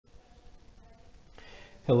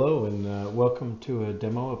Hello and welcome to a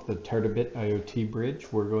demo of the Tartabit IoT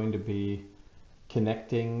Bridge. We're going to be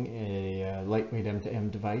connecting a lightweight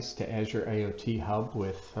M2M device to Azure IoT Hub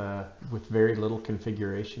with very little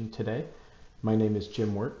configuration today. My name is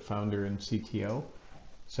Jim Wirt, founder and CTO.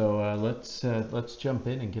 So let's jump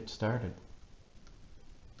in and get started.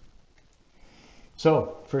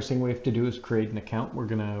 So first thing we have to do is create an account. We're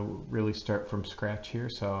going to really start from scratch here.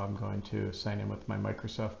 So I'm going to sign in with my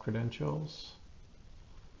Microsoft credentials.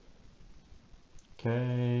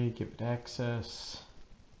 Okay, give it access.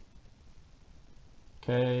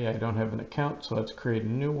 Okay, I don't have an account, so let's create a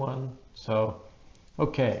new one. So,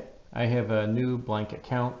 okay, I have a new blank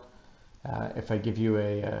account. If I give you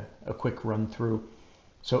a quick run through.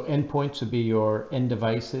 So endpoints would be your end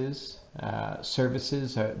devices.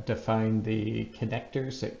 Services define the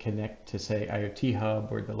connectors that connect to, say, IoT Hub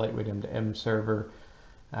or the lightweight M2M server.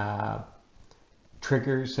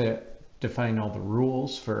 Triggers that define all the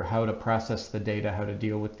rules for how to process the data, how to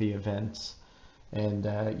deal with the events. And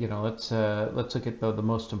let's look at the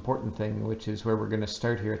most important thing, which is where we're going to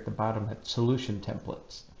start here at the bottom at solution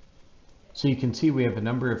templates. So you can see we have a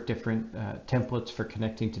number of different templates for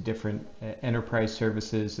connecting to different enterprise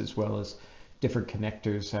services, as well as different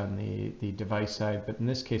connectors on the device side. But in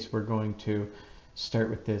this case, we're going to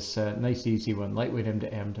start with this nice easy one, lightweight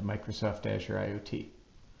M2M to Microsoft Azure IoT.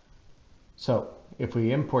 So if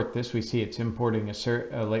we import this, we see it's importing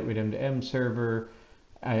a lightweight M2M server,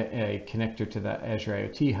 a connector to the Azure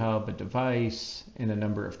IoT Hub, a device, and a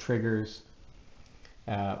number of triggers.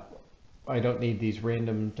 I don't need these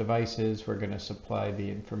random devices. We're going to supply the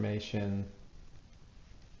information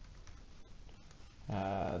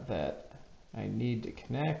that I need to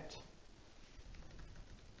connect.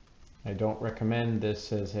 I don't recommend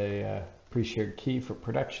this as a pre-shared key for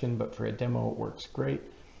production, but for a demo it works great.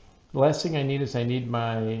 The last thing I need is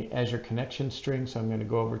my Azure connection string, so I'm going to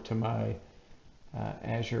go over to my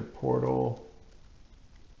Azure portal.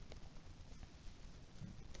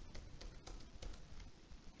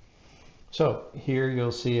 So here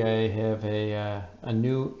you'll see I have a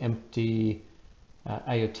new empty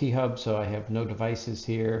IoT hub, so I have no devices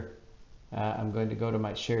here. I'm going to go to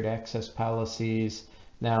my shared access policies.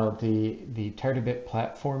 Now the Tartabit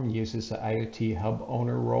platform uses the IoT hub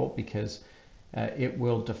owner role because it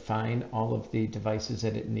will define all of the devices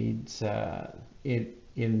that it needs in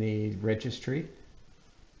the registry.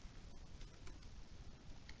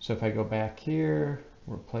 So if I go back here,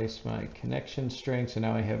 replace my connection string, so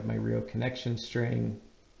now I have my real connection string,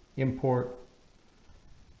 import.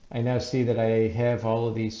 I now see that I have all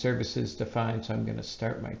of these services defined, so I'm going to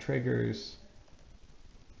start my triggers.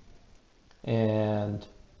 And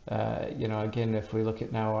again, if we look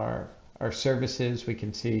at now our services, we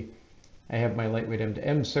can see I have my lightweight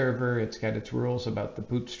M2M server. It's got its rules about the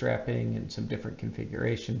bootstrapping and some different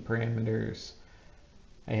configuration parameters.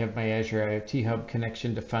 I have my Azure IoT Hub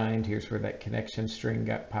connection defined. Here's where that connection string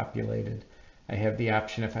got populated. I have the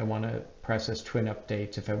option if I want to process twin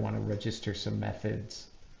updates, if I want to register some methods.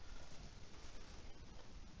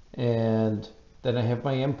 And then I have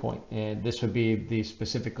my endpoint, and this would be the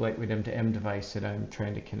specific lightweight M2M device that I'm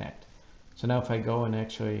trying to connect. So now if I go and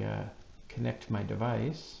actually connect my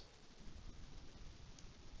device,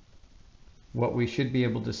 what we should be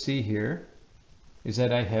able to see here is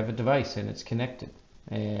that I have a device and it's connected.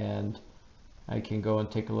 And I can go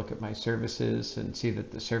and take a look at my services and see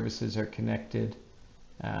that the services are connected.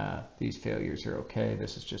 These failures are okay.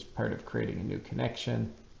 This is just part of creating a new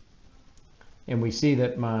connection. And we see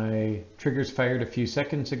that my triggers fired a few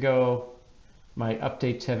seconds ago. My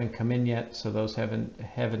updates haven't come in yet, so those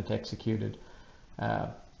haven't executed.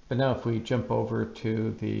 But now if we jump over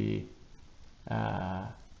to the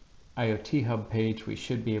IoT Hub page, we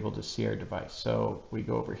should be able to see our device. So we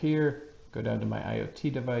go over here, go down to my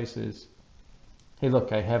IoT devices. Hey,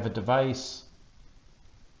 look, I have a device.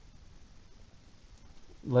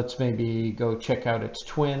 Let's maybe go check out its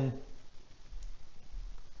twin.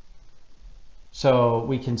 So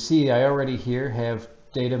we can see I already here have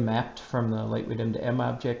data mapped from the lightweight M2M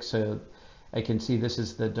object. So I can see this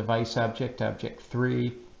is the device object, object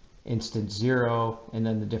 3, instance 0, and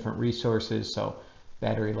then the different resources. So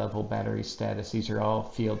battery level, battery status, these are all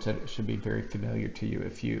fields that should be very familiar to you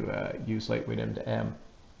if you use lightweight M2M.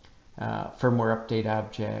 Firmware update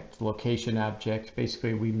object, location object,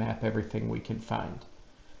 basically we map everything we can find.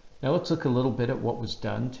 Now let's look a little bit at what was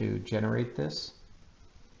done to generate this.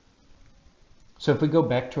 So if we go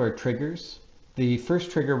back to our triggers, the first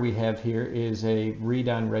trigger we have here is a read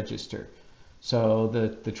on register. So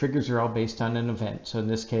the triggers are all based on an event. So in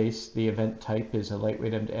this case, the event type is a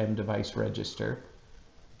lightweight M2M device register.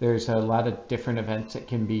 There's a lot of different events that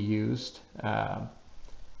can be used.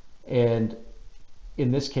 And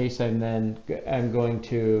in this case, I'm going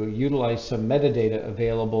to utilize some metadata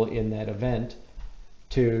available in that event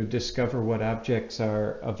to discover what objects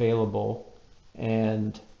are available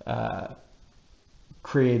and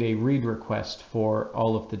create a read request for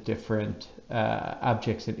all of the different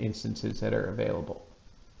objects and instances that are available.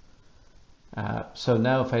 So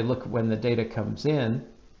now if I look when the data comes in,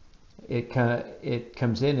 it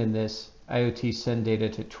comes in this IoT send data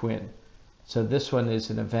to twin. So this one is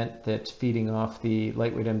an event that's feeding off the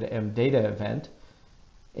lightweight M2M data event,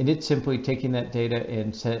 and it's simply taking that data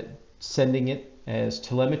and sending it as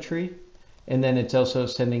telemetry, and then it's also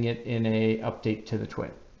sending it in a update to the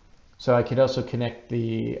twin. So I could also connect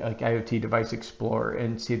the IoT Device Explorer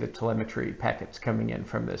and see the telemetry packets coming in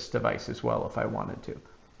from this device as well if I wanted to.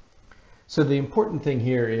 So the important thing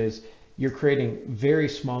here is you're creating very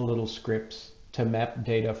small little scripts to map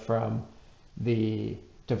data from the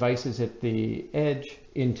devices at the edge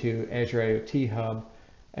into Azure IoT Hub,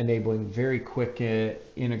 enabling very quick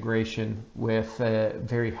integration with a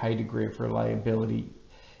very high degree of reliability.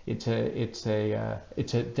 It's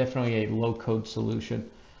definitely a low-code solution.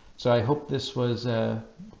 So I hope this was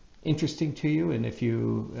interesting to you, and if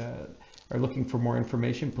you are looking for more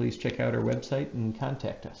information, please check out our website and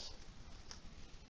contact us.